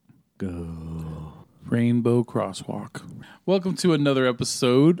Go. Rainbow Crosswalk. Welcome to another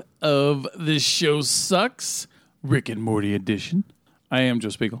episode of This Show Sucks, Rick and Morty edition. I am Joe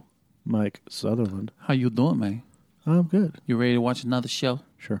Spiegel. Mike Sutherland. How you doing, man? I'm good. You ready to watch another show?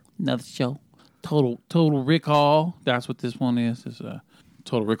 Sure. Another show. Total Rickall. That's what this one is. It's a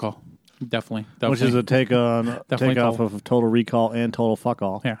Total Rickall. Definitely. Which is a take off of Total Recall and Total Fuck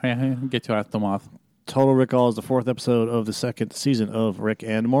All. Yeah. Get your ass them off. Total Recall is the 4th episode of the 2nd season of Rick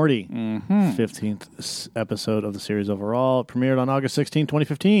and Morty. 15th episode of the series overall. It premiered on August 16,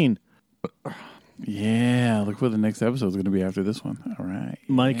 2015. Yeah, look what the next episode is going to be after this one. All right.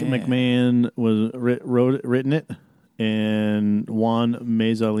 Mike McMahon was written it, and Juan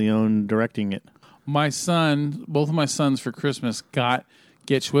Meza-Leon directing it. Both of my sons for Christmas got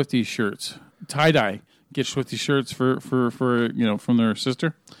Get Swifty shirts, tie-dye Get Swifty shirts for from their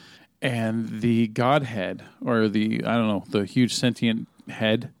sister. And the Godhead, or the huge sentient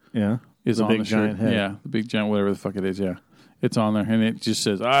head, is the on big the shirt. giant head. Yeah, the big giant, whatever the fuck it is. Yeah, it's on there, and it just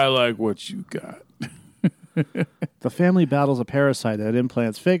says, "I like what you got." The family battles a parasite that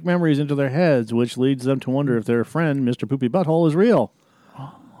implants fake memories into their heads, which leads them to wonder if their friend, Mr. Poopybutthole, is real.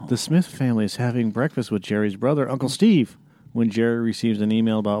 The Smith family is having breakfast with Jerry's brother, Uncle Steve, when Jerry receives an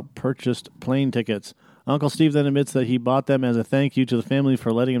email about purchased plane tickets. Uncle Steve then admits that he bought them as a thank you to the family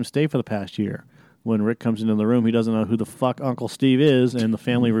for letting him stay for the past year. When Rick comes into the room, he doesn't know who the fuck Uncle Steve is, and the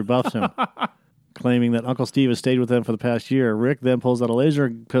family rebuffs him, claiming that Uncle Steve has stayed with them for the past year. Rick then pulls out a laser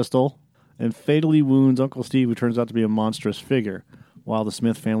pistol and fatally wounds Uncle Steve, who turns out to be a monstrous figure. While the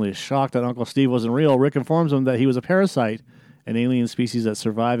Smith family is shocked that Uncle Steve wasn't real, Rick informs them that he was a parasite, an alien species that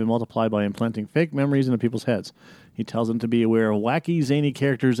survive and multiply by implanting fake memories into people's heads. He tells them to be aware of wacky, zany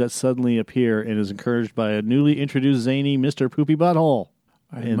characters that suddenly appear, and is encouraged by a newly introduced zany Mr. Poopybutthole.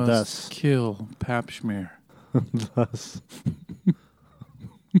 I must kill Pap Schmear. Thus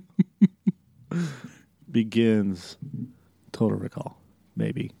begins Total Recall.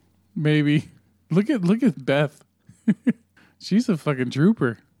 Maybe. Look at Beth. She's a fucking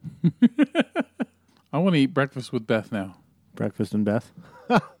trooper. I want to eat breakfast with Beth now. Breakfast and Beth.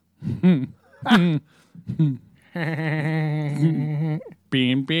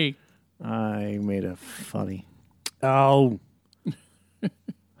 B&B. I made a funny. Oh.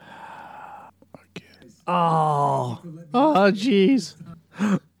 Oh. Oh, jeez.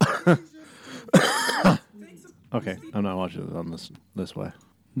 Okay, I'm not watching it on this way.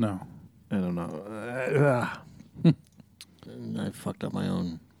 No. I don't know. I fucked up my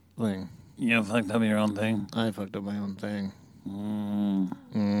own thing. You fucked up your own thing? I fucked up my own thing.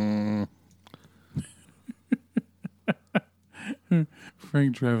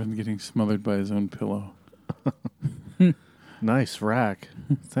 Frank Drebin getting smothered by his own pillow. Nice rack.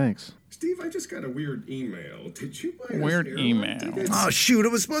 Thanks. Steve, I just got a weird email. Did you buy Weird email. Oh, shoot.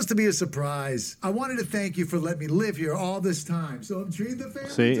 It was supposed to be a surprise. I wanted to thank you for letting me live here all this time. So I'm treating the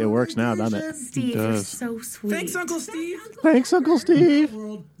family. See, it works now, doesn't it? Steve, you're so sweet. Thanks, Uncle Steve. Thanks, Uncle Steve.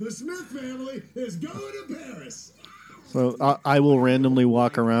 The Smith family is going to Paris. So I will randomly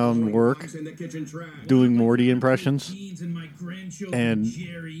walk around work doing Morty impressions and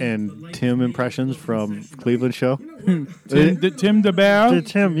Tim impressions from Cleveland show. Tim the Bear?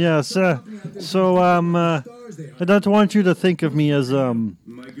 Tim, yes. So I don't want you to think of me as a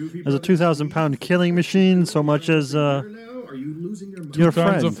 2,000-pound killing machine so much as your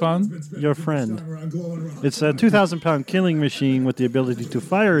friend. Of fun? Your friend. It's a 2,000-pound killing machine with the ability to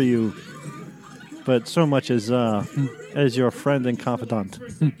fire you, but so much as your friend and confidant.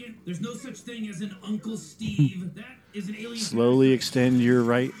 There's no such thing as an Uncle Steve. That is an alien. Slowly extend your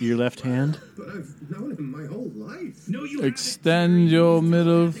left hand. But I've known him my whole life. No, you Extend your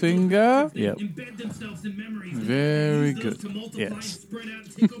middle finger. Yep. embed themselves in memories. Very Use those good. to multiply Yes. and spread out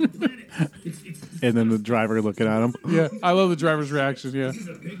and take over planets. It's And then the driver looking at him. Yeah, I love the driver's reaction, yeah. This is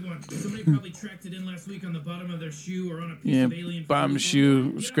a big one. Somebody probably tracked it in last week on the bottom of their shoe or on a piece Yeah, of alien bottom food.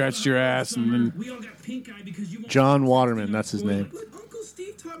 shoe, scratched your ass, and then... We all got pink eye because you won't- John Waterman, that's his name. Look, Uncle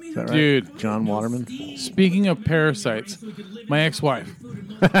Steve taught me Is that right? Dude. John Waterman. Speaking of parasites, my ex-wife.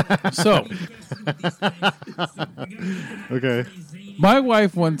 So, Okay. my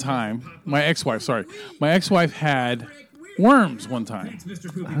ex-wife had worms one time,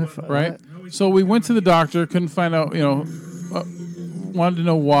 right? So we went to the doctor, couldn't find out, wanted to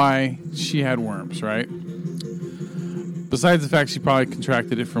know why she had worms, right? Besides the fact she probably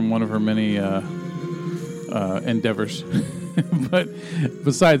contracted it from one of her many endeavors. But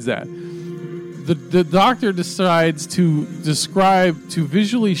besides that, the doctor decides to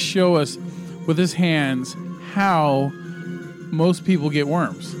visually show us with his hands how most people get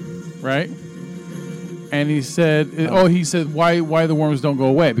worms, right? And he said, why the worms don't go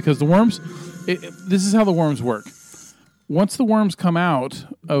away? Because the worms, this is how the worms work. Once the worms come out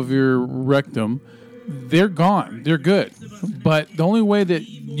of your rectum, they're gone. They're good. But the only way that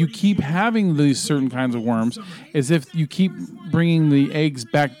you keep having these certain kinds of worms is if you keep bringing the eggs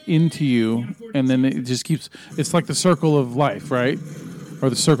back into you, and then it just keeps, it's like the circle of life, right? Or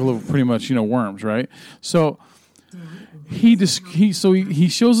the circle of pretty much, worms, right? So he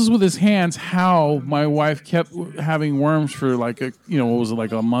shows us with his hands how my wife kept having worms for like a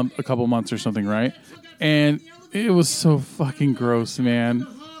month, a couple months or something, right? And it was so fucking gross, man.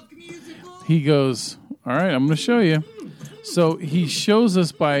 He goes, all right, I'm going to show you. So he shows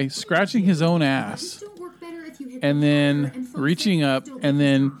us by scratching his own ass and then reaching up and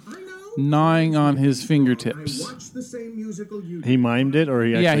then gnawing on his fingertips. He mimed it, or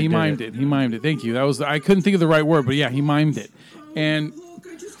he actually he mimed it. He mimed it. Thank you. I couldn't think of the right word, but yeah, he mimed it. And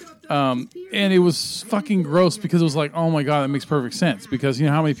it was fucking gross because it was like, oh my God, that makes perfect sense. Because you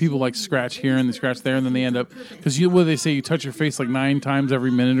know how many people like scratch here and they scratch there and then they end up, because what do they say, you touch your face like 9 times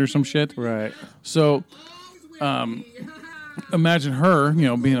every minute or some shit? Right. So, imagine her,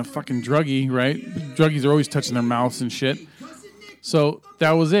 being a fucking druggie, right? Druggies are always touching their mouths and shit. So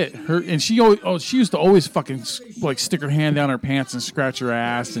that was it. She used to always fucking like stick her hand down her pants and scratch her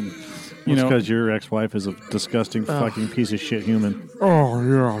ass, and It's because your ex-wife is a disgusting fucking piece of shit human. Oh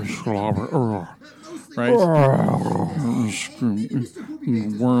yeah, slobber. Right?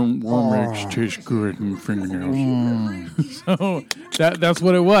 Worm eggs taste good in fingernails. So that's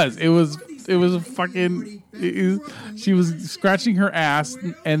what it was. It was a fucking. She was scratching her ass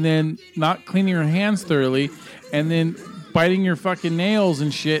and then not cleaning her hands thoroughly, and then biting your fucking nails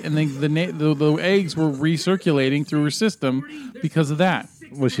and shit, and then the eggs were recirculating through her system because of that.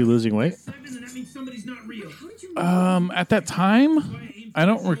 Was she losing weight? At that time, I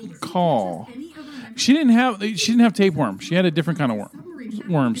don't recall. She didn't have tapeworm. She had a different kind of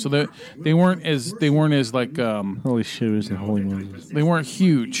worm. So that they weren't as like holy shit, it was the holy Moses. They weren't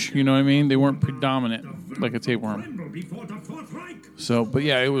huge. You know what I mean? They weren't predominant like a tapeworm. So, but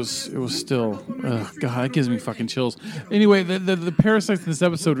yeah, it was still. God, that gives me fucking chills. Anyway, the parasites in this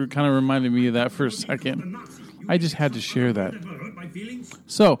episode kind of reminded me of that for a second. I just had to share that.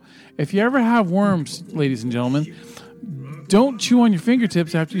 So, if you ever have worms, ladies and gentlemen, don't chew on your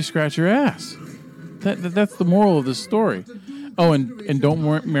fingertips after you scratch your ass. That's the moral of this story. Oh, and don't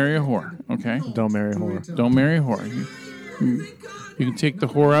marry a whore, okay? Don't marry a whore. Don't marry a whore. You can take the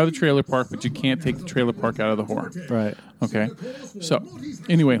whore out of the trailer park, but you can't take the trailer park out of the whore. Right. Okay? So,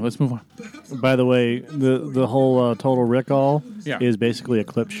 anyway, let's move on. By the way, the whole Total Rickall is basically a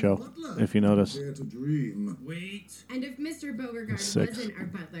clip show, if you notice. Wait. And if Mr. Beauregard 6. wasn't our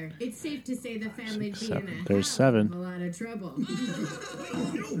butler, it's safe to say the family'd be in There's 7. a lot of trouble.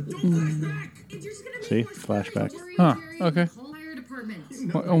 See? Flashback. Huh, okay. Fire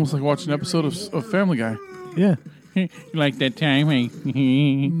department. Almost like watching an episode of Family Guy. Yeah. You like that time, eh?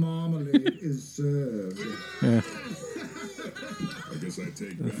 Marmalade is served. Yeah. I guess I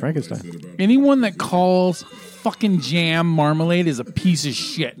take Frankenstein. Anyone that calls fucking jam marmalade is a piece of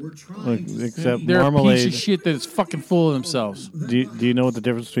shit. Look, except They're marmalade. a piece of shit that is fucking full of themselves. Do you know what the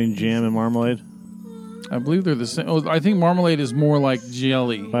difference between jam and marmalade? I believe they're the same. Oh, I think marmalade is more like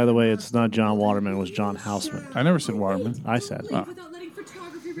jelly. By the way, it's not John Waterman. It was John Houseman. I never said Waterman. I said.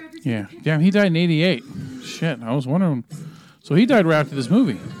 Yeah. Damn, he died in 88. Shit, I was wondering. So he died right after this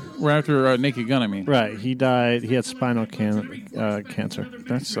movie. Right after Naked Gun, I mean. Right. He died. He had spinal cancer.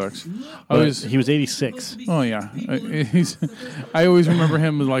 That sucks. He was 86. Oh, yeah. I always remember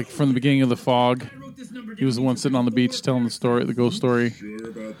him like from the beginning of The Fog. He was the one sitting on the beach telling the ghost story.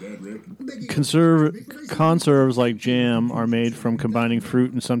 Conserves like jam are made from combining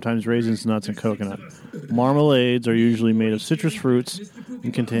fruit and sometimes raisins, nuts, and coconut. Marmalades are usually made of citrus fruits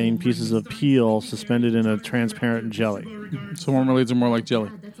and contain pieces of peel suspended in a transparent jelly. So marmalades are more like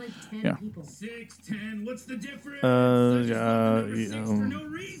jelly. Yeah. 6, 10, what's the difference? Um, For no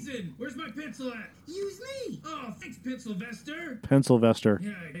reason. Where's my pencil at? Use me. Oh, thanks, Pencil Vester. Pencilvester.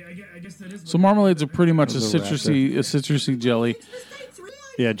 Yeah, I guess that is. So marmalades are pretty much a Those are citrusy jelly.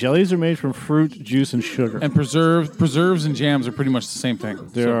 Yeah, jellies are made from fruit, juice, and sugar. And preserves and jams are pretty much the same thing.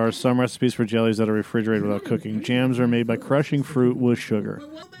 There are some recipes for jellies that are refrigerated without cooking. Jams are made by crushing fruit with sugar.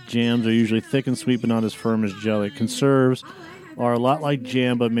 Jams are usually thick and sweet, but not as firm as jelly. Conserves are a lot like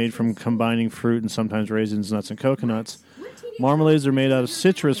jam, but made from combining fruit and sometimes raisins, nuts, and coconuts. Marmalades are made out of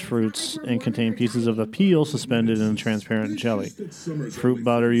citrus fruits and contain pieces of the peel suspended in a transparent jelly. Fruit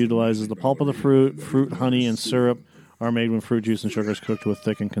butter utilizes the pulp of the fruit. Fruit, honey, and syrup are made when fruit juice and sugar is cooked to a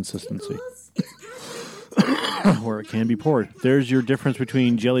thickened consistency, where it can be poured. There's your difference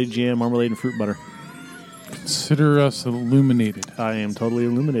between jelly, jam, marmalade, and fruit butter. Consider us illuminated. I am totally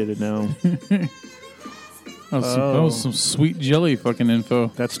illuminated now. That was some sweet jelly fucking info.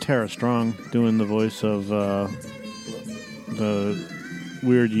 That's Tara Strong doing the voice of the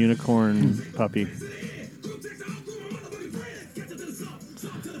weird unicorn puppy.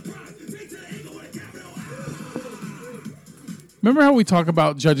 Remember how we talk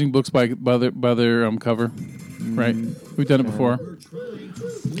about judging books by their cover? Right? We've done it before.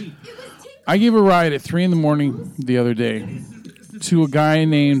 I gave a ride at 3 a.m. the other day to a guy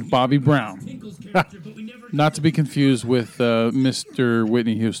named Bobby Brown. Not to be confused with Mr.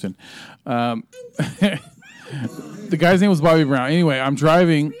 Whitney Houston. The guy's name was Bobby Brown. Anyway, I'm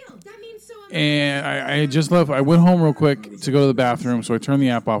driving, and I had just left. I went home real quick to go to the bathroom, so I turned the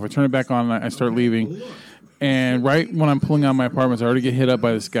app off. I turn it back on, and I start leaving. And right when I'm pulling out of my apartment, I already get hit up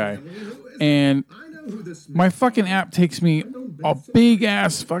by this guy. And my fucking app takes me a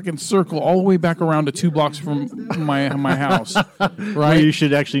big-ass fucking circle all the way back around to 2 blocks from my house. Right? Well, you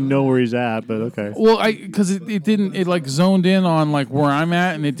should actually know where he's at, but okay. Well, because it didn't, it like zoned in on like where I'm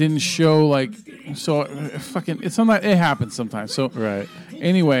at, and it didn't show like, so fucking, it's sometimes, it happens sometimes. So, right.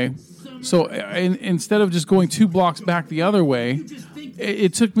 Anyway, so instead of just going 2 blocks back the other way,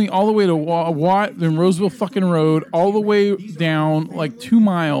 it took me all the way to Watt, then Roseville fucking Road, all the way down like 2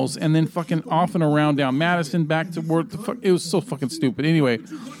 miles, and then fucking off and around down Madison back to where the fuck. It was so fucking stupid. Anyway,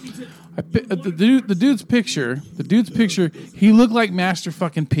 the dude's picture, he looked like Master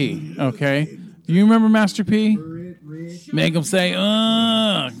fucking P. Okay, do you remember Master P? Make him say,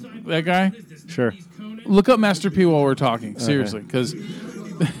 that guy. Sure. Look up Master P while we're talking, seriously, because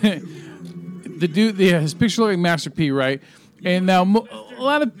the dude, his picture looked like Master P, right? And now a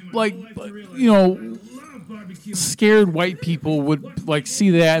lot of, like, you know, scared white people would, like, see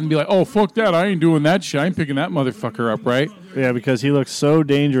that and be like, oh, fuck that, I ain't doing that shit. I ain't picking that motherfucker up, right? Yeah, because he looks so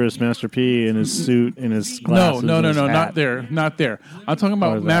dangerous, Master P, in his suit, in his glasses. No, his not there. I'm talking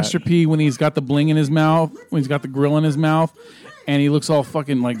about Master P when he's got the bling in his mouth, when he's got the grill in his mouth, and he looks all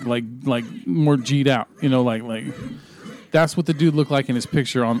fucking, like more G'd out. You know, like that's what the dude looked like in his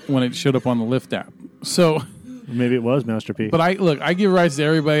picture when it showed up on the Lyft app. So... Maybe it was Master P. But I give rides to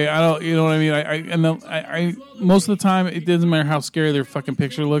everybody. I don't, you know what I mean? I most of the time, it doesn't matter how scary their fucking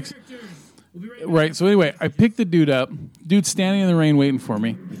picture looks. Right. So anyway, I picked the dude up. Dude's standing in the rain waiting for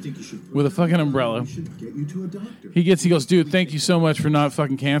me with a fucking umbrella. He goes, dude, thank you so much for not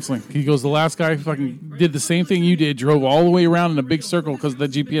fucking canceling. He goes, the last guy fucking did the same thing you did, drove all the way around in a big circle because the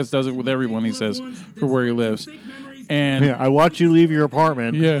GPS does it with everyone, he says, for where he lives. And yeah, I watch you leave your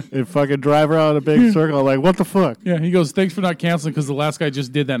apartment and fucking drive around in a big circle. I'm like, what the fuck? Yeah, he goes, thanks for not canceling because the last guy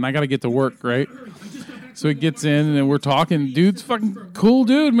just did that and I got to get to work, right? So he gets in and we're talking. Dude's fucking cool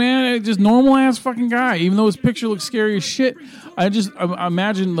dude, man. Just normal ass fucking guy. Even though his picture looks scary as shit. I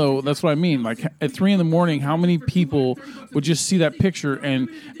imagine, though, that's what I mean. Like at 3 a.m, how many people would just see that picture and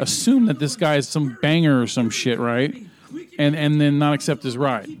assume that this guy is some banger or some shit, right? And then not accept his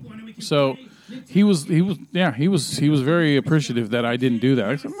ride. So... He was very appreciative that I didn't do that.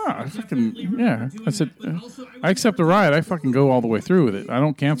 I said, I said, I accept the ride. I fucking go all the way through with it. I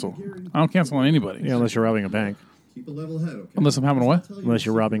don't cancel. I don't cancel on anybody. Yeah, unless you're robbing a bank. Keep a level head, okay? Unless I'm having a what? Unless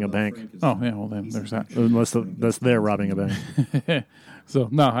you're robbing a bank. Oh, yeah, well, then there's that. Unless they're robbing a bank. So,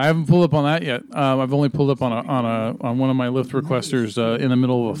 no, I haven't pulled up on that yet. I've only pulled up on one of my Lyft requesters in the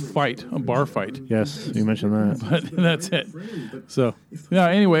middle of a bar fight. Yes, you mentioned that. But that's it. So, yeah,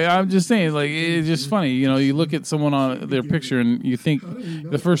 anyway, I'm just saying, like, it's just funny. You know, you look at someone on their picture and you think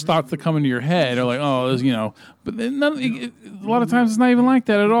the first thoughts that come into your head are like, oh, you know. But then a lot of times it's not even like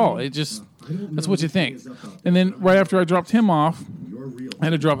that at all. It just... That's what you think. And then right after I dropped him off, I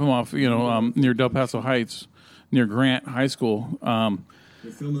had to drop him off, near Del Paso Heights, near Grant High School,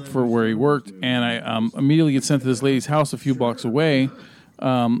 for where he worked. And I immediately get sent to this lady's house a few blocks away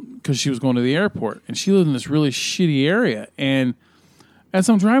because she was going to the airport. And she lived in this really shitty area. And as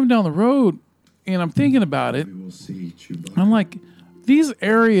I'm driving down the road and I'm thinking about it, I'm like, these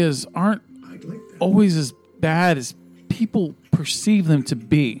areas aren't always as bad as people perceive them to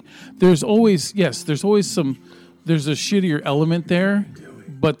be. There's always a shittier element there,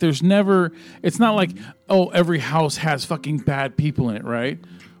 but there's never, it's not like, oh, every house has fucking bad people in it, right?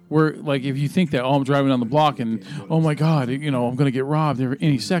 Where, like, if you think that, oh, I'm driving down the block and, oh my God, I'm going to get robbed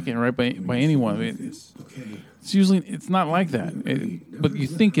any second, right, by anyone. I mean, it's usually, it's not like that, but you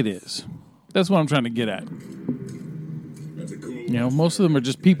think it is. That's what I'm trying to get at. Most of them are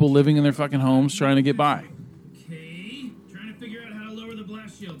just people living in their fucking homes trying to get by.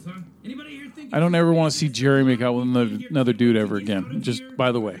 I don't ever want to see Jerry make out with another dude ever again. Just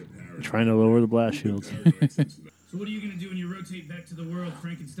by the way. Trying to lower the blast shields. So what are you going to do when you rotate back to the world,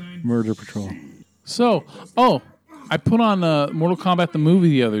 Frankenstein? Murder Patrol. So, I put on Mortal Kombat the movie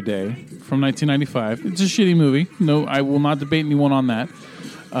the other day from 1995. It's a shitty movie. No, I will not debate anyone on that.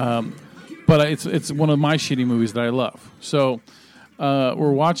 But it's one of my shitty movies that I love. So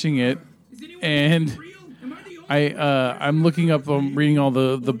we're watching it, and I'm looking up, I'm reading all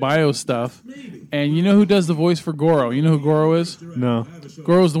the bio stuff, and you know who does the voice for Goro? You know who Goro is? No.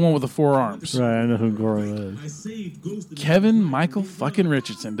 Goro's the one with the 4 arms. Right, I know who Goro is. Kevin Michael fucking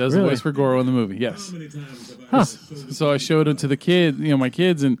Richardson does the voice for Goro in the movie. Yes. Huh. So I showed it to the kids, my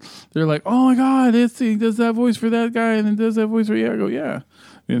kids, and they're like, "Oh my god, he does that voice for that guy, and then does that voice for I go, "Yeah."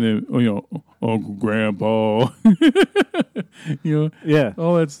 And then Uncle Grandpa, Yeah.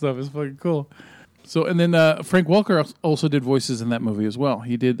 all that stuff is fucking cool. So and then Frank Welker also did voices in that movie as well.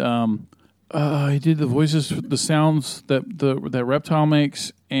 He did the voices, the sounds that Reptile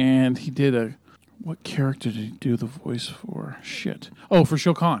makes, and he did what character did he do the voice for? Shit. Oh, for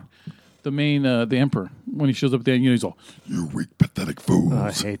Shao Kahn, the main the Emperor. When he shows up there, he's all, "You weak, pathetic fools!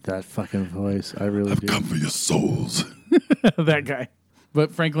 I hate that fucking voice. I really I've do. come for your souls." that guy.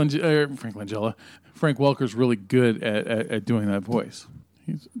 But Frank Welker's really good at doing that voice.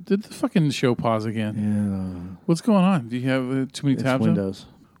 Did the fucking show pause again? Yeah. What's going on? Do you have too many It's tabs? Windows.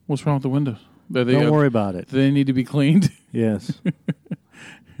 What's wrong with the windows? Don't worry about it. Do they need to be cleaned? Yes.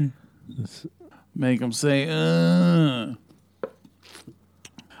 Make them say,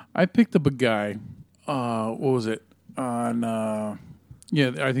 I picked up a guy. What was it? On I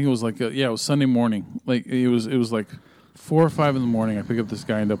think it was it was Sunday morning. Like it was like 4 or 5 in the morning. I pick up this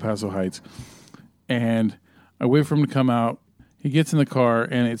guy in El Paso Heights, and I wait for him to come out. He gets in the car,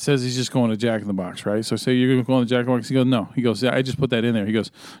 and it says he's just going to Jack in the Box, right? So I say, "You're going to go on the Jack in the Box?" He goes, "No." He goes, "Yeah, I just put that in there." He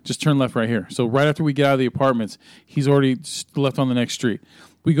goes, "Just turn left right here." So right after we get out of the apartments, he's already left on the next street.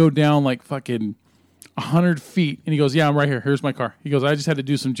 We go down like fucking 100 feet, and he goes, "Yeah, I'm right here. Here's my car." He goes, "I just had to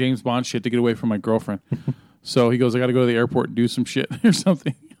do some James Bond shit to get away from my girlfriend." So he goes, "I got to go to the airport and do some shit or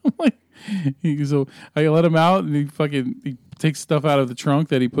something." I'm like, so I let him out, and he takes stuff out of the trunk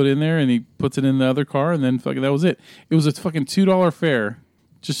that he put in there, and he puts it in the other car, and then fucking that was it. It was a fucking $2 fare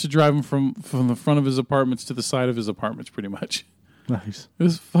just to drive him from the front of his apartments to the side of his apartments, pretty much. Nice. It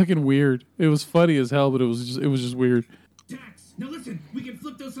was fucking weird. It was funny as hell, but it was just weird. Dax, now listen, we can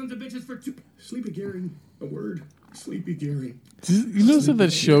flip those sons of bitches for 2. Sleepy Gary. A word. Sleepy Gary. You notice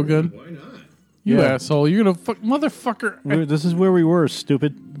that Shogun? Why not? You Yeah. asshole! You're gonna motherfucker. This is where we were,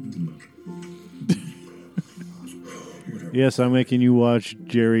 stupid. Yes, I'm making you watch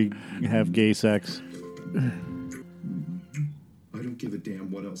Jerry have gay sex. I don't give a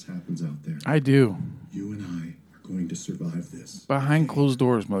damn what else happens out there. I do. You and I are going to survive this. Behind closed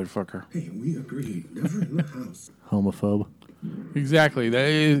doors, motherfucker. Hey, we agreed. Never in the house. Homophobe. Exactly.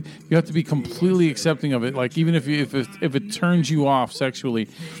 You have to be completely accepting of it. Like even if it turns you off sexually,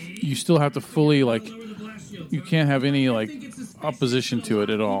 you still have to fully you can't have any opposition to it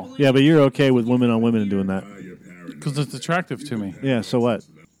at all. Yeah, but you're okay with women on women doing that. Because it's attractive to me. Yeah, so what?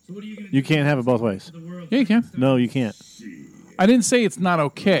 You can't have it both ways. Yeah, you can. No, you can't. I didn't say it's not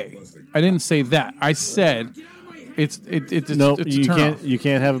okay. I didn't say that. I said it's No, it's a you turn can't. off. You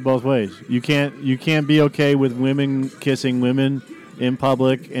can't have it both ways. You can't be okay with women kissing women in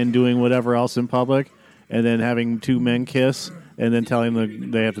public and doing whatever else in public, and then having 2 men kiss and then telling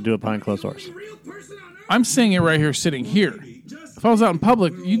them they have to do it behind closed doors. I'm saying it right here, sitting here. If I was out in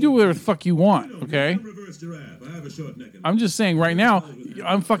public, you do whatever the fuck you want, okay? I'm just saying right now,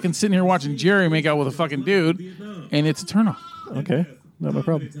 I'm fucking sitting here watching Jerry make out with a fucking dude, and it's a turnoff. Okay, not my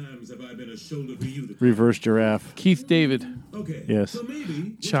problem. Reverse giraffe. Keith David. Yes.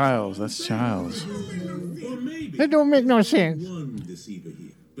 Childs. That's Childs. That don't make no sense. One deceiver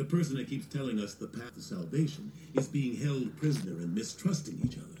here. The person that keeps telling us the path to salvation is being held prisoner and mistrusting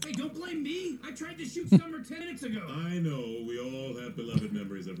each other. Hey, don't blame me. I tried to shoot Summer 10 minutes ago. I know we all have beloved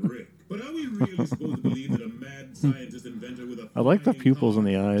memories of Rick, but are we really supposed to believe that a mad scientist inventor with a I like the pupils in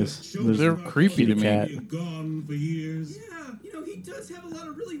the eyes. They're creepy to me. cat. gone for years? Yeah, he does have a lot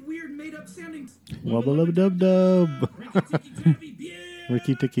of really weird made-up sounding... Wubba dub dub.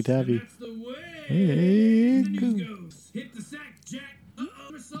 Ricky Ticky Tabby. That's the way. Hey, The news cool. goes, hit the sack, Jack.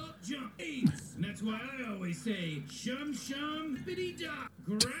 Uh-oh, assault, jump. Ace. And that's why I always say, shum, shum, biddy dop.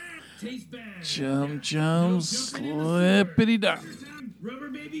 Grab, taste bad. Chum, No chum, jumping in the slippity dop. sewer. Rubber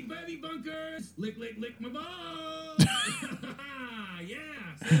baby bunkers. Lick, lick, lick my balls. Yeah,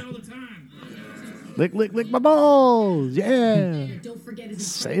 say it all the time. Lick my balls. Yeah. Don't forget his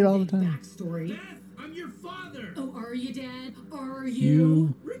Say it all the time. backstory. Beth, I'm your father. Oh, are you, Dad? Are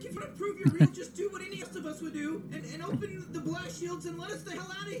you? Rick, if you want to prove you're real, just do what any of us would do and open the blast shields and let us the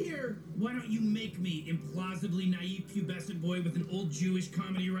hell out of here. Why don't you make me implausibly naive pubescent boy with an old Jewish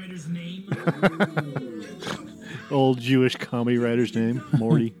comedy writer's name? Old Jewish comedy writer's name,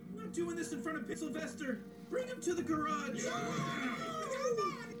 Morty. I'm not doing this in front of Sylvester. Bring him to the garage.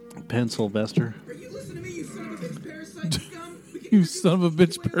 Pencilvester. Are you listening to me, you son of a bitch parasite scum? You son of a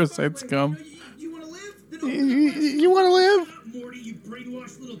bitch parasite scum. You want to live? You want to live? Morty, you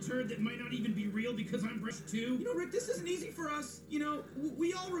brainwashed little turd that might not even be real because I'm British too. You know, Rick, this isn't easy for us. You know,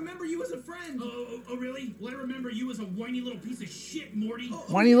 we all remember you as a friend. Oh, really? Well, I remember you as a whiny little piece of shit, Morty.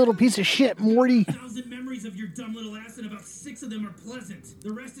 Whiny little piece of shit, Morty. 1,000 memories of your dumb little ass, and about 6 of them are pleasant.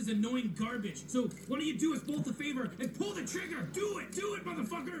 The rest is annoying garbage. So why don't you do us both a favor and pull the trigger? Do it,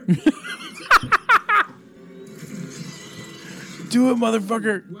 motherfucker. Do it,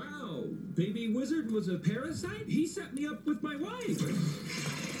 motherfucker. Wow, Baby Wizard was a parasite? He set me up with my wife.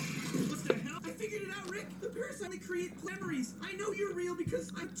 What the hell? I figured it out, Rick. The parasite only create memories. I know you're real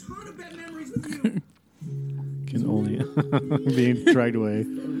because I have a ton of bad memories with you. Can only being dragged away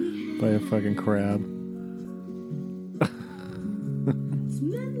by a fucking crab.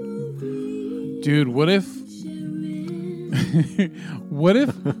 Dude, what if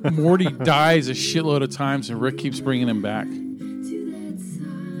Morty dies a shitload of times and Rick keeps bringing him back?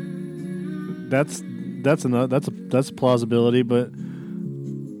 That's a plausibility, but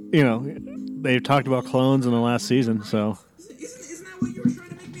you know, they've talked about clones in the last season, so Isn't that what you were trying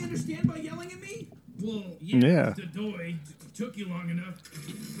to make me understand by yelling at me? Well, yeah. Dodoy took you long enough.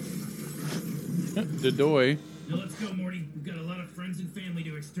 Dodoy. Now let's go, Morty. We've got a lot of friends and family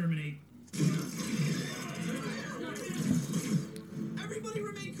to exterminate. Everybody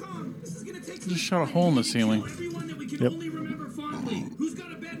remain calm. This is gonna take Just shot a hole in the ceiling. everyone that we can only remember fondly. Who's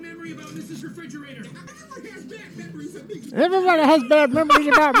got a bad memory about Mrs. Refrigerator? Everyone has bad memories of me. Everybody has bad memories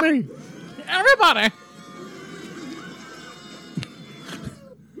about me. Everybody.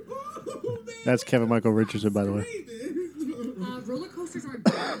 That's Kevin Michael Richardson, by the way. Roller coasters are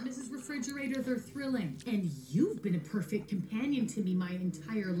good. Mrs. Refrigerator, they're thrilling. And you've been a perfect companion to me my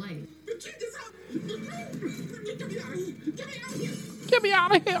entire life. Check this out. Get me out of here. Get me out of here. Get me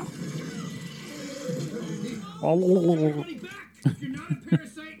out of here. Everybody back. If you're not a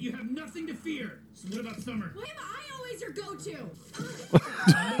parasite, you have nothing to fear. So what about Summer? Why am I always your go-to?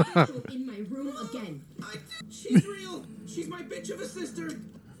 In my room again. She's real. She's my bitch of a sister.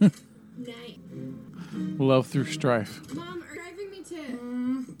 Night. Love through strife. Mom, are you driving me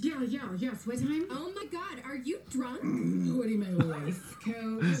to... Yeah. Sweat time? Oh my God, are you drunk? What do you mean, wife?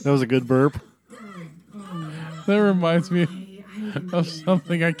 Coach? That was a good burp. That reminds me of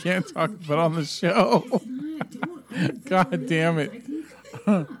something I can't talk about on the show. God damn it.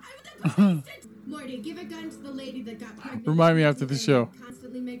 Morty, give a gun to the lady that got pregnant. Remind me after the show.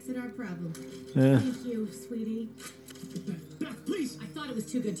 Constantly makes it our problem. Yeah. Thank you, sweetie. Beth, please. I thought it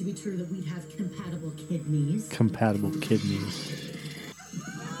was too good to be true that we'd have compatible kidneys. Compatible kidneys.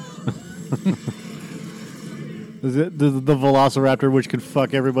 The Velociraptor, which could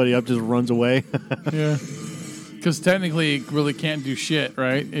fuck everybody up, just runs away. Yeah. Because technically it really can't do shit,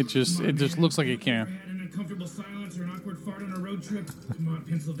 right? It just looks like it Ever can. had an uncomfortable silence or an awkward fart on a road trip? Come on,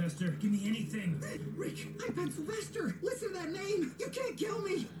 Pencilvester. Give me anything. Rick, I'm Pencilvester. Listen to that name. You can't kill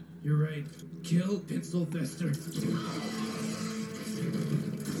me. You're right. Kill Pencilvester.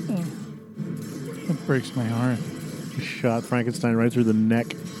 That breaks my heart. Shot Frankenstein right through the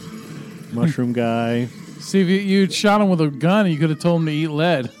neck. Mushroom guy. See, if you'd shot him with a gun, you could have told him to eat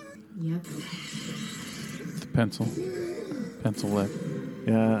lead. Yep. The pencil lead.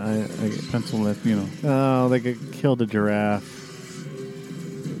 Yeah, Pencil lead, you know. Oh, they killed a giraffe.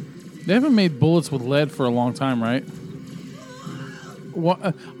 They haven't made bullets with lead for a long time, right?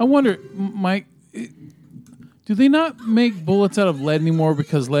 I wonder, Mike, do they not make bullets out of lead anymore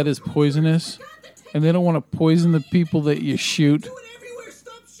because lead is poisonous? And they don't want to poison the people that you shoot?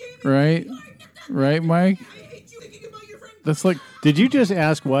 Right? Right, Mike? That's like... Did you just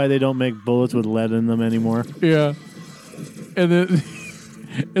ask why they don't make bullets with lead in them anymore? Yeah. And then...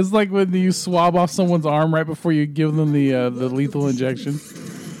 It's like when you swab off someone's arm right before you give them the lethal injection.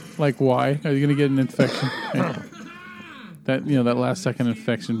 Like, why? Are you going to get an infection? Yeah. That last second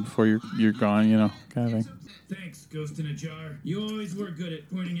infection before you're gone, kind of thing. Thanks, Ghost in a Jar. You always were good at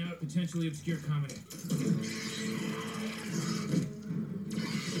pointing out potentially obscure comedy.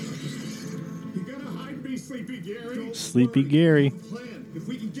 You gotta hide me, Sleepy Gary. Sleepy Gary. Plan. If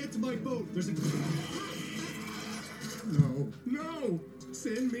we can get to my boat, there's a... No.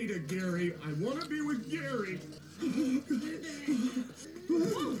 Send me to Gary. I want to be with Gary.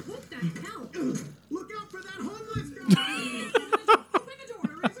 Whoa, what the hell? Look out for that homeless guy! Open the door,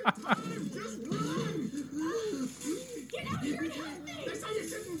 or is it time? Just run! Get out here and help me! They say you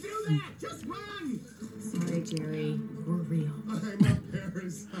shouldn't do that! Just run! Sorry, Jerry. We're real. I'm a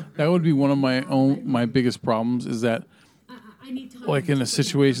parasite. That would be one of my biggest problems is that, I need time. like in a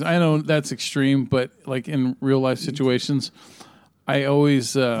situation, I know that's extreme, but like in real life situations, I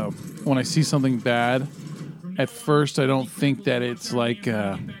always, when I see something bad, at first I don't think that it's like,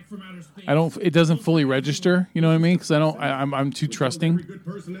 it doesn't fully register, you know what I mean? Because I'm too trusting. Good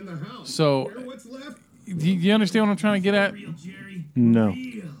person in the house. So, What's left? do you understand what I'm trying to get at? No.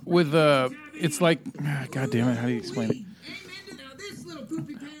 With, it's like, God damn it, how do you explain it? Amen to this little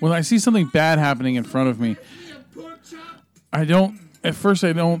poopy pants. When I see something bad happening in front of me, at first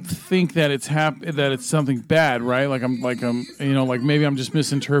I don't think that it's that it's something bad, right? Like I'm maybe I'm just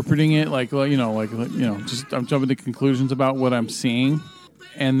misinterpreting it, just I'm jumping to conclusions about what I'm seeing.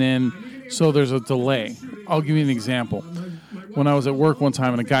 And then so there's a delay. I'll give you an example. When I was at work one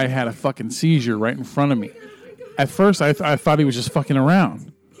time and a guy had a fucking seizure right in front of me. At first I thought he was just fucking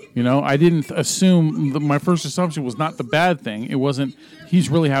around. You know, I didn't assume, my first assumption was not the bad thing. It wasn't, he's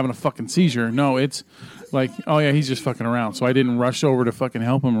really having a fucking seizure. No, it's like, oh yeah, he's just fucking around. So I didn't rush over to fucking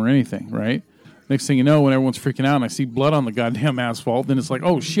help him or anything, right? Next thing you know, when everyone's freaking out and I see blood on the goddamn asphalt, then it's like,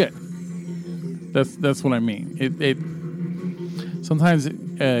 oh shit. That's what I mean. Sometimes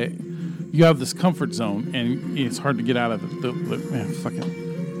you have this comfort zone and it's hard to get out of fucking.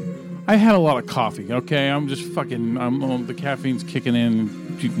 I had a lot of coffee, okay? I'm just fucking, the caffeine's kicking in.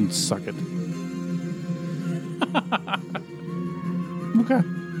 You can suck it. Okay.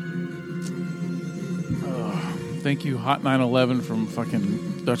 Thank you, Hot 911 from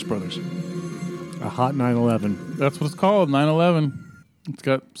fucking Dutch Brothers. A hot 911. That's what it's called, 911. It's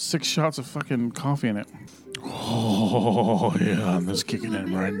got 6 shots of fucking coffee in it. Oh, yeah, this kicking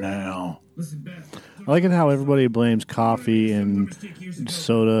in right now. Listen, Beth. I like it how everybody blames coffee and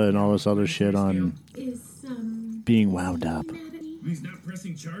soda and all this other shit on being wound up. He's not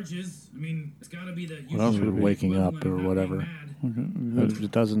pressing charges. I mean, it's got to be that. Well, sort of waking up or whatever. But it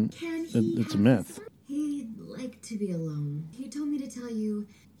doesn't. It's a myth. He'd like to be alone. He told me to tell you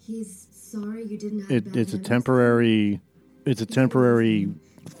he's sorry you didn't have. It's a temporary. It's a temporary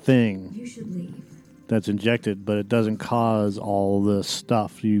thing. You should leave. That's injected, but it doesn't cause all this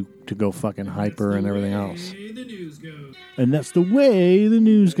stuff to go fucking hyper and everything else. The news goes. And that's the way the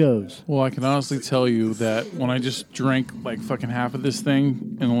news goes. Well, I can honestly tell you that when I just drank like fucking half of this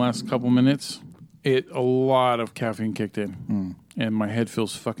thing in the last couple minutes, a lot of caffeine kicked in, and my head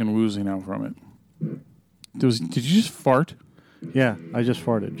feels fucking woozy now from it. Did you just fart? Yeah, I just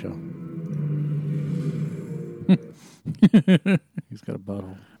farted, Joe. He's got a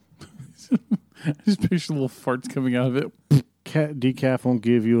butthole. I just picture little farts coming out of it. Decaf won't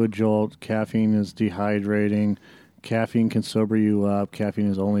give you a jolt. Caffeine is dehydrating. Caffeine can sober you up. Caffeine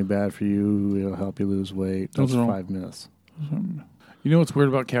is only bad for you. It'll help you lose weight. That's 5 minutes. You know what's weird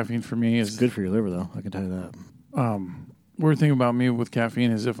about caffeine for me is... It's good for your liver, though. I can tell you that. Weird thing about me with caffeine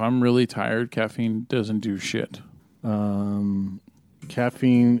is if I'm really tired, caffeine doesn't do shit. Caffeine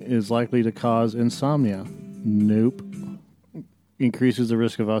is likely to cause insomnia. Nope. Increases the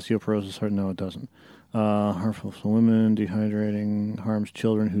risk of osteoporosis. No, it doesn't. Harmful for women, dehydrating, harms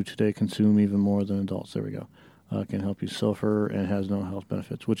children who today consume even more than adults. There we go. Can help you suffer and has no health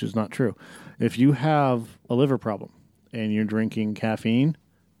benefits, which is not true. If you have a liver problem and you're drinking caffeine,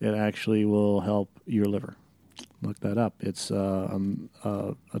 it actually will help your liver. Look that up. It's a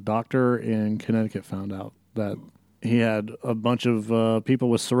doctor in Connecticut found out that he had a bunch of people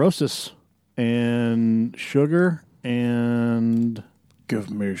with cirrhosis and sugar and...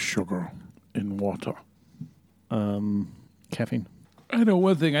 Give me sugar in water. Caffeine. I know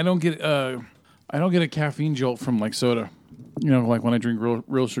one thing. I don't get a caffeine jolt from like soda. You know, like when I drink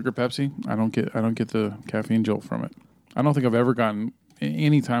real sugar Pepsi, I don't get the caffeine jolt from it. I don't think I've ever gotten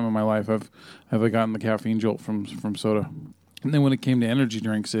any time in my life have I gotten the caffeine jolt from soda. And then when it came to energy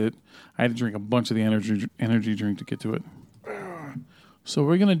drinks, I had to drink a bunch of the energy drink to get to it. So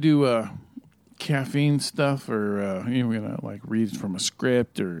we're gonna do caffeine stuff, or we're gonna like read from a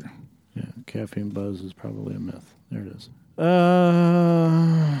script, or yeah, caffeine buzz is probably a myth. There it is.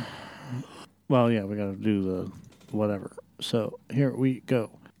 Well, yeah, we got to do the whatever. So here we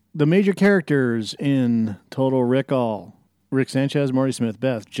go. The major characters in Total Rickall: Rick Sanchez, Morty Smith,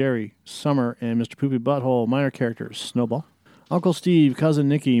 Beth, Jerry, Summer, and Mr. Poopybutthole. Minor characters: Snowball, Uncle Steve, Cousin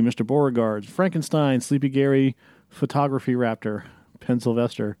Nicky, Mr. Beauregard, Frankenstein, Sleepy Gary, Photography Raptor, Penn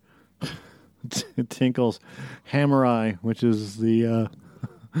Sylvester, Tinkles, Hammer Eye, which is the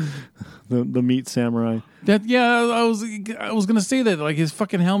the meat samurai. I was gonna say that, like, his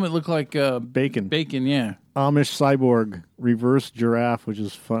fucking helmet looked like Bacon. Bacon, yeah. Amish cyborg, reverse giraffe, which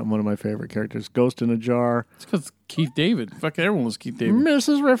is fun, one of my favorite characters. Ghost in a jar. It's because Keith David. Fucking everyone was Keith David.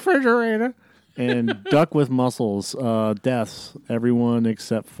 Mrs. Refrigerator. And duck with muscles. Deaths. Everyone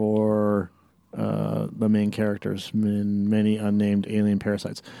except for the main characters and many unnamed alien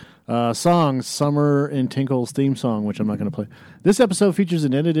parasites. Songs, Summer and Tinkle's theme song, which I'm not going to play. This episode features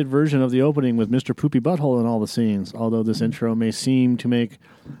an edited version of the opening with Mr. Poopybutthole in all the scenes. Although this intro may seem to make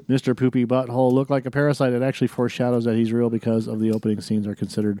Mr. Poopybutthole look like a parasite, it actually foreshadows that he's real because of the opening scenes are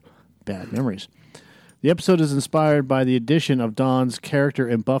considered bad memories. The episode is inspired by the addition of Dawn's character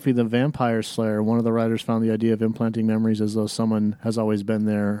in Buffy the Vampire Slayer. One of the writers found the idea of implanting memories as though someone has always been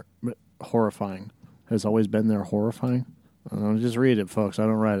there horrifying. Has always been there horrifying? I don't just read it, folks. I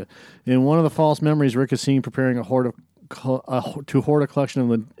don't write it. In one of the false memories, Rick is seen preparing to hoard a collection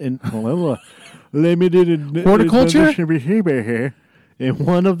of limited horticulture behavior here. In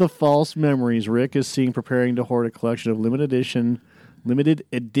one of the false memories, Rick is seen preparing to hoard a collection of limited edition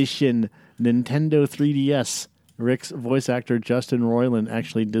Nintendo 3DS. Rick's voice actor Justin Roiland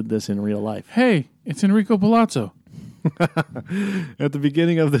actually did this in real life. Hey, it's Enrico Palazzo. At the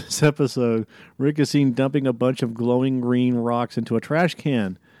beginning of this episode, Rick is seen dumping a bunch of glowing green rocks into a trash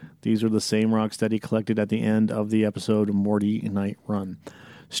can. These are the same rocks that he collected at the end of the episode Morty Night Run.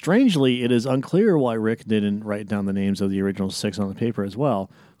 Strangely, it is unclear why Rick didn't write down the names of the original 6 on the paper as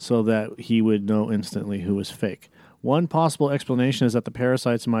well, so that he would know instantly who was fake. One possible explanation is that the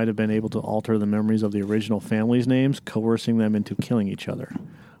parasites might have been able to alter the memories of the original family's names, coercing them into killing each other.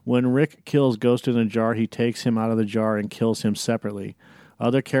 When Rick kills Ghost in a jar, he takes him out of the jar and kills him separately.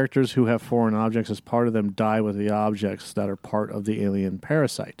 Other characters who have foreign objects as part of them die with the objects that are part of the alien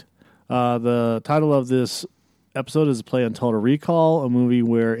parasite. The title of this episode is a play on Total Recall, a movie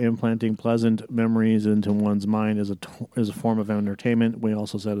where implanting pleasant memories into one's mind is a form of entertainment. We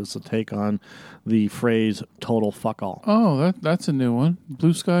also said it's a take on the phrase total fuck all. Oh, that's a new one.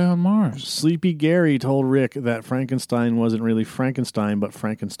 Blue Sky on Mars. Sleepy Gary told Rick that Frankenstein wasn't really Frankenstein, but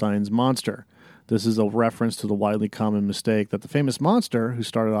Frankenstein's monster. This is a reference to the widely common mistake that the famous monster, who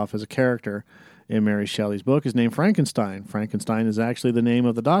started off as a character in Mary Shelley's book, is named Frankenstein. Frankenstein is actually the name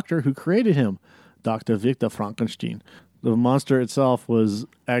of the doctor who created him, Dr. Victor Frankenstein. The monster itself wasn't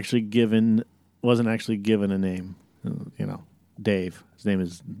actually given a name. Dave. His name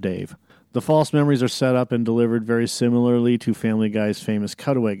is Dave. The false memories are set up and delivered very similarly to Family Guy's famous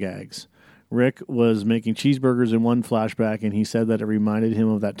cutaway gags. Rick was making cheeseburgers in one flashback, and he said that it reminded him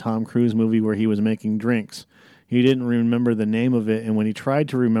of that Tom Cruise movie where he was making drinks. He didn't remember the name of it, and when he tried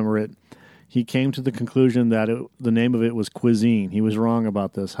to remember it, he came to the conclusion that the name of it was Cuisine. He was wrong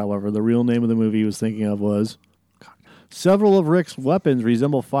about this, however. The real name of the movie he was thinking of was... Several of Rick's weapons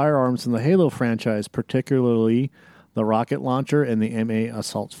resemble firearms in the Halo franchise, particularly the rocket launcher and the MA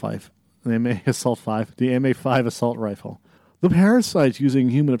Assault 5. The MA5 assault rifle. The parasites using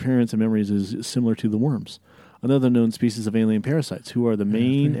human appearance and memories is similar to the worms, another known species of alien parasites, who are the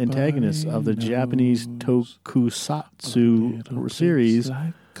main antagonists of the Japanese tokusatsu series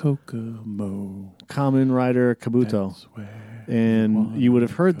like Kokomo. Kamen Rider Kabuto. And you would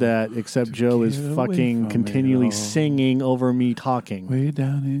have heard that, except Joe is fucking continually singing over me talking. Way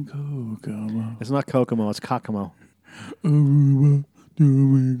down in Kokomo. It's not Kokomo, it's Kokomo. Aruba,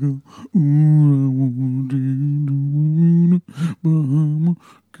 Domingo, Bahama,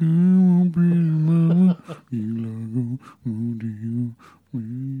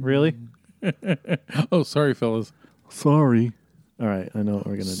 Really? Oh, sorry, fellas. Sorry. All right, I know what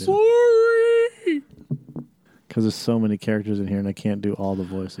we're going to do. Sorry! Because there's so many characters in here, and I can't do all the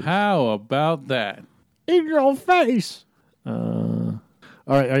voices. How about that? In your face! All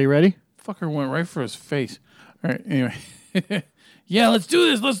right, are you ready? Fucker went right for his face. All right, anyway. Yeah, let's do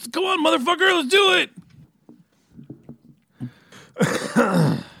this. Let's come on, motherfucker. Let's do it.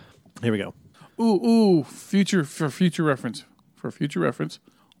 Here we go. Ooh, future reference. For future reference,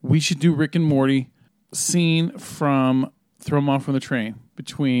 we should do Rick and Morty scene from Throw 'Em Off from the Train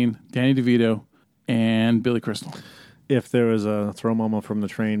between Danny DeVito and Billy Crystal. If there was a throw Momo from the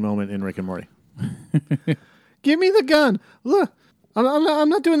train moment in Rick and Morty. Give me the gun. Look, I'm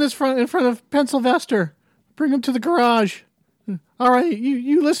not doing this in front of Pencilvester. Bring him to the garage. All right,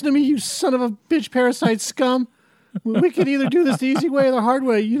 you listen to me, you son of a bitch parasite scum. We could either do this the easy way or the hard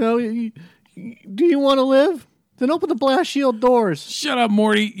way. Do you want to live? Then open the blast shield doors. Shut up,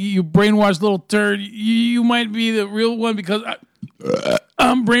 Morty, you brainwashed little turd. You might be the real one because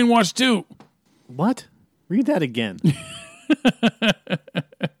I'm brainwashed too. What? Read that again.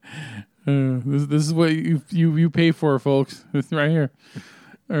 This is what you pay for, folks. It's right here.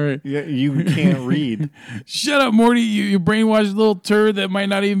 All right. Yeah, you can't read. Shut up, Morty. You brainwashed little turd that might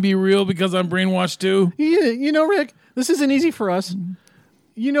not even be real because I'm brainwashed too. You know, Rick, this isn't easy for us.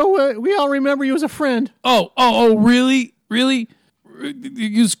 You know what? We all remember you as a friend. Oh, really? Really?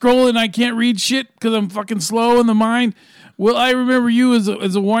 You scroll and I can't read shit because I'm fucking slow in the mind? Well, I remember you as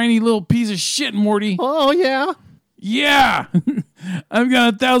a whiny little piece of shit, Morty. Oh, yeah? Yeah. I've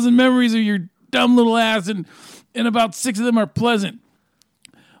got 1,000 memories of your dumb little ass, and about 6 of them are pleasant.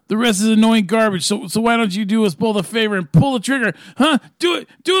 The rest is annoying garbage, so why don't you do us both a favor and pull the trigger? Huh? Do it,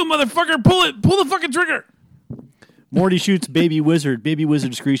 motherfucker. Pull the fucking trigger. Morty shoots Baby Wizard. Baby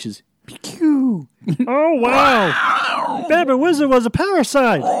Wizard screeches. Pew. Oh, wow. Baby Wizard was a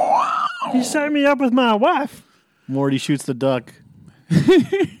parasite. He set me up with my wife. Morty shoots the duck.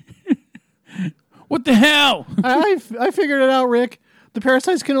 What the hell? I figured it out, Rick. The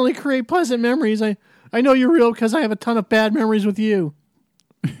parasites can only create pleasant memories. I know you're real because I have a ton of bad memories with you.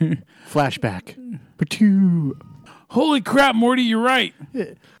 Flashback. Pew. Holy crap, Morty, you're right.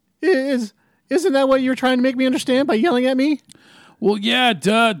 Isn't that what you're trying to make me understand by yelling at me? Well, yeah,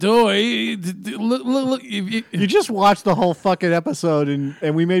 doy. Look. You just watched the whole fucking episode,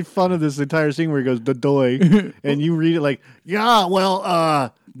 and we made fun of this entire scene where he goes, doy, and you read it like, yeah,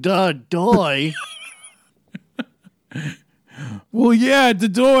 well, doy. Well, yeah,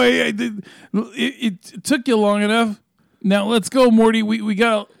 doy. It took you long enough. Now let's go, Morty. We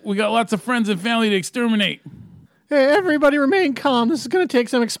got lots of friends and family to exterminate. Hey, everybody remain calm. This is going to take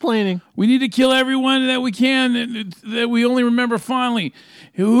some explaining. We need to kill everyone that we can, that we only remember fondly.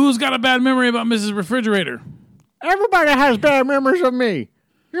 Who's got a bad memory about Mrs. Refrigerator? Everybody has bad memories of me.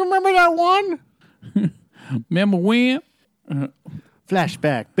 You remember that one? Remember when?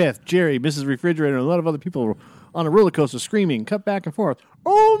 Flashback. Beth, Jerry, Mrs. Refrigerator, and a lot of other people on a roller coaster screaming, cut back and forth.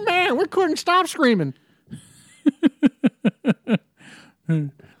 Oh, man, we couldn't stop screaming.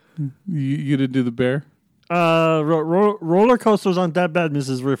 You didn't do the bear? Roller coasters aren't that bad,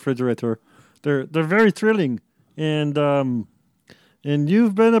 Mrs. Refrigerator. They're very thrilling, and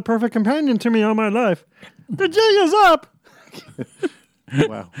you've been a perfect companion to me all my life. The jig is up.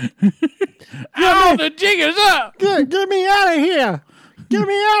 Wow. The jig is up. Get me out of here. Get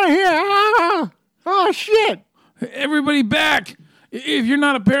me out of here. Ah. Oh, shit. Everybody back. If you're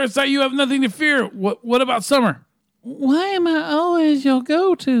not a parasite, you have nothing to fear. What about Summer? Why am I always your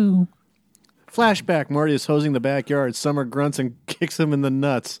go-to? Flashback. Morty is hosing the backyard. Summer grunts and kicks him in the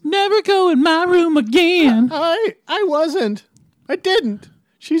nuts. Never go in my room again. I wasn't. I didn't.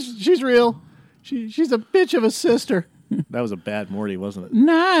 She's real. She's a bitch of a sister. That was a bad Morty, wasn't it?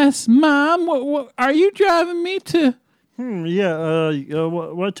 Nice, Mom. What are you driving me to? Yeah.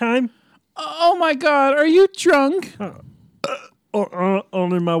 What time? Oh my God. Are you drunk?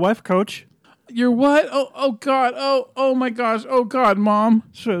 Only my wife, Coach. You're what? Oh God. Oh my gosh. Oh God, Mom.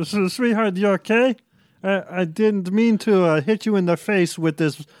 So sweetheart, you okay? I didn't mean to hit you in the face with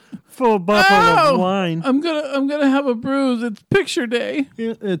this full bottle of wine. I'm gonna have a bruise. It's picture day.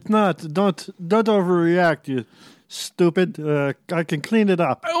 It's not. Don't overreact, you stupid. I can clean it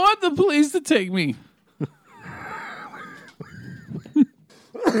up. I want the police to take me.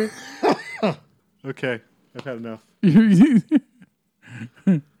 Okay, I've had enough.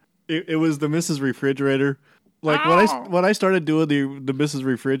 It was the Mrs. Refrigerator. Like when I started doing the Mrs.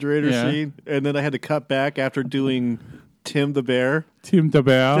 Refrigerator scene, and then I had to cut back after doing Tim the Bear. Tim the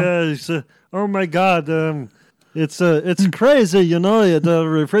Bear. Yes. Oh my God. It's crazy, you know, the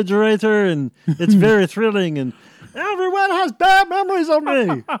refrigerator, and it's very thrilling, and everyone has bad memories of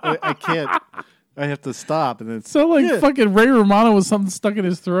me. I can't. I have to stop, and it's so fucking Ray Romano with something stuck in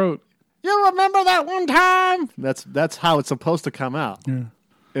his throat. You remember that one time? That's how it's supposed to come out. Yeah.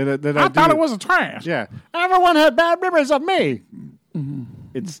 And then I thought it was a trash. Yeah. Everyone had bad memories of me. Mm-hmm.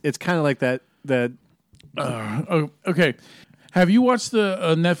 It's kind of like that. Okay. Have you watched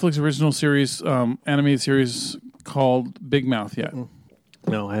the Netflix original series, animated series called Big Mouth yet?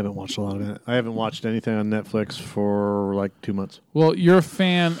 No, I haven't watched a lot of it. I haven't watched anything on Netflix for like 2 months. Well, you're a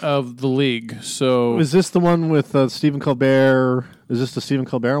fan of The League, so... Is this the one with Stephen Colbert? Is this the Stephen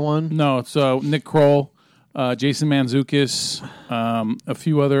Colbert one? No, it's Nick Kroll, Jason Mantzoukas, a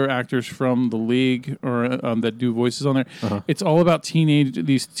few other actors from The League or that do voices on there. Uh-huh. It's all about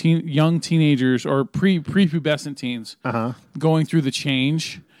young teenagers or prepubescent teens going through the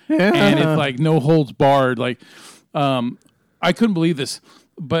change, and it's like no holds barred. Like, I couldn't believe this,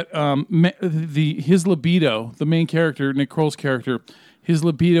 but his libido, the main character, Nick Kroll's character, his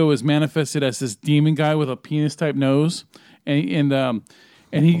libido is manifested as this demon guy with a penis type nose, and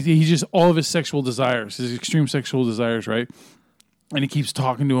he's just all of his sexual desires, his extreme sexual desires, right? And he keeps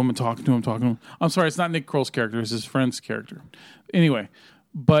talking to him and talking to him. I'm sorry, it's not Nick Kroll's character; it's his friend's character. Anyway,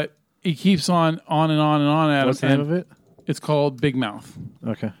 but he keeps on and on and on at him. What's the name of it? It's called Big Mouth.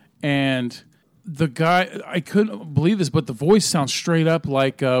 Okay. And the guy, I couldn't believe this, but the voice sounds straight up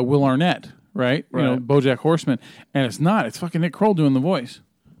like Will Arnett, right? You know, BoJack Horseman. And it's not. It's fucking Nick Kroll doing the voice.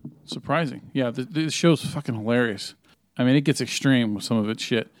 Surprising. Yeah, the show's fucking hilarious. I mean, it gets extreme with some of its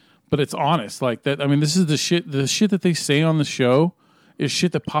shit, but it's honest. Like that. I mean, this is the shit that they say on the show is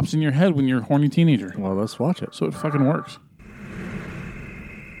shit that pops in your head when you're a horny teenager. Well, let's watch it. So it fucking works.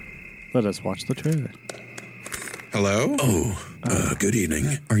 Let us watch the trailer. Hello? Good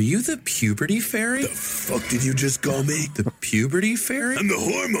evening. Are you the puberty fairy? The fuck did you just call me? The puberty fairy? I'm the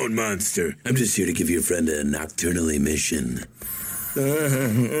hormone monster. I'm just here to give your friend a nocturnal emission.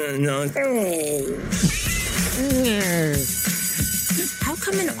 How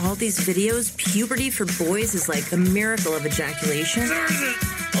come in all these videos, puberty for boys is like the miracle of ejaculation?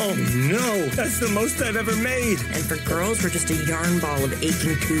 Oh no, that's the most I've ever made. And for girls, we're just a yarn ball of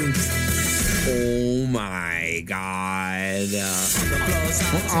aching tubes. Oh my god.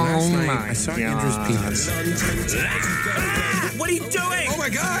 I saw Andrew's penis. What are you doing? Oh my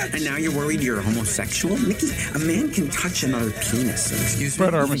god! And now you're worried you're homosexual? Mickey, a man can touch another penis. Excuse me?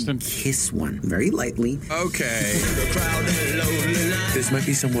 Fred Armiston. Kiss one very lightly. Okay. This might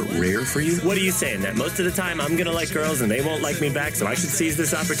be somewhat rare for you. What are you saying? That most of the time I'm gonna like girls and they won't like me back, so I should seize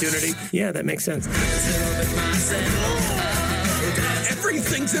this opportunity? Yeah, that makes sense.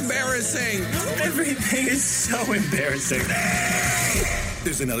 Everything's embarrassing. Everything is so embarrassing.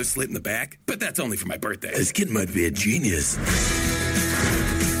 There's another slit in the back, but that's only for my birthday. This kid might be a genius.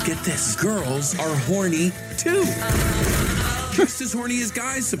 Get this. Girls are horny, too. Just as horny as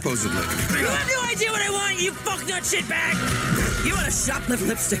guys, supposedly. You have no idea what I want, you fucknut shitbag! You want to shoplift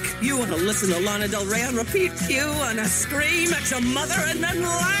lipstick. You want to listen to Lana Del Rey on repeat. You want to scream at your mother and then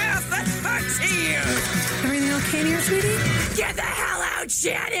laugh at her tears. Everything okay here, sweetie? Get the hell out,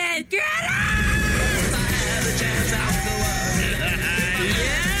 Shannon! Get out!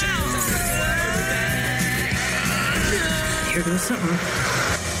 Here goes something.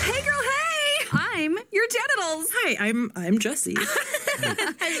 Hey, girl, hey! I'm your genitals. Hi, I'm Jessie.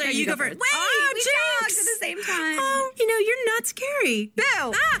 There you go first. Wait, oh, we talked at the same time. Oh, you're not scary. Boo!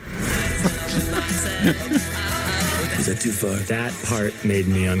 Ah! Is that too far? That part made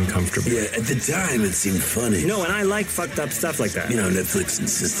me uncomfortable. Yeah, at the time it seemed funny. No, and I like fucked up stuff like that. You know, Netflix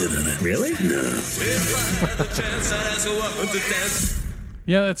insisted on it. Really? No.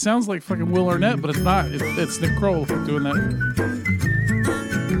 Yeah, it sounds like fucking Will Arnett, but it's not. It's Nick Kroll doing that.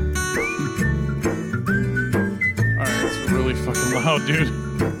 Alright, it's really fucking loud, dude.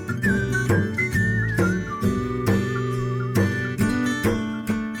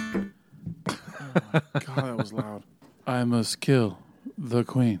 Oh, God, that was loud. I must kill the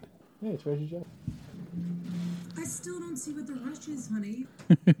queen. Hey, it's Reggie Jackson. I still don't see what the rush is, honey.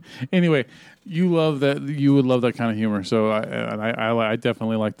 Anyway, you love that. You would love that kind of humor. So I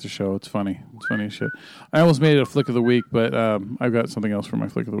definitely like the show. It's funny. It's funny as shit. I almost made it a flick of the week, but I've got something else for my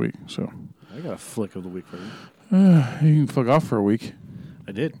flick of the week. So I got a flick of the week for you. You can fuck off for a week.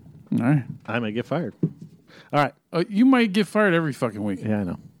 I did. All right. I may get fired. All right. You might get fired every fucking week. Yeah, I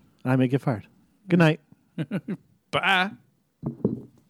know. I may get fired. Good night. Bye.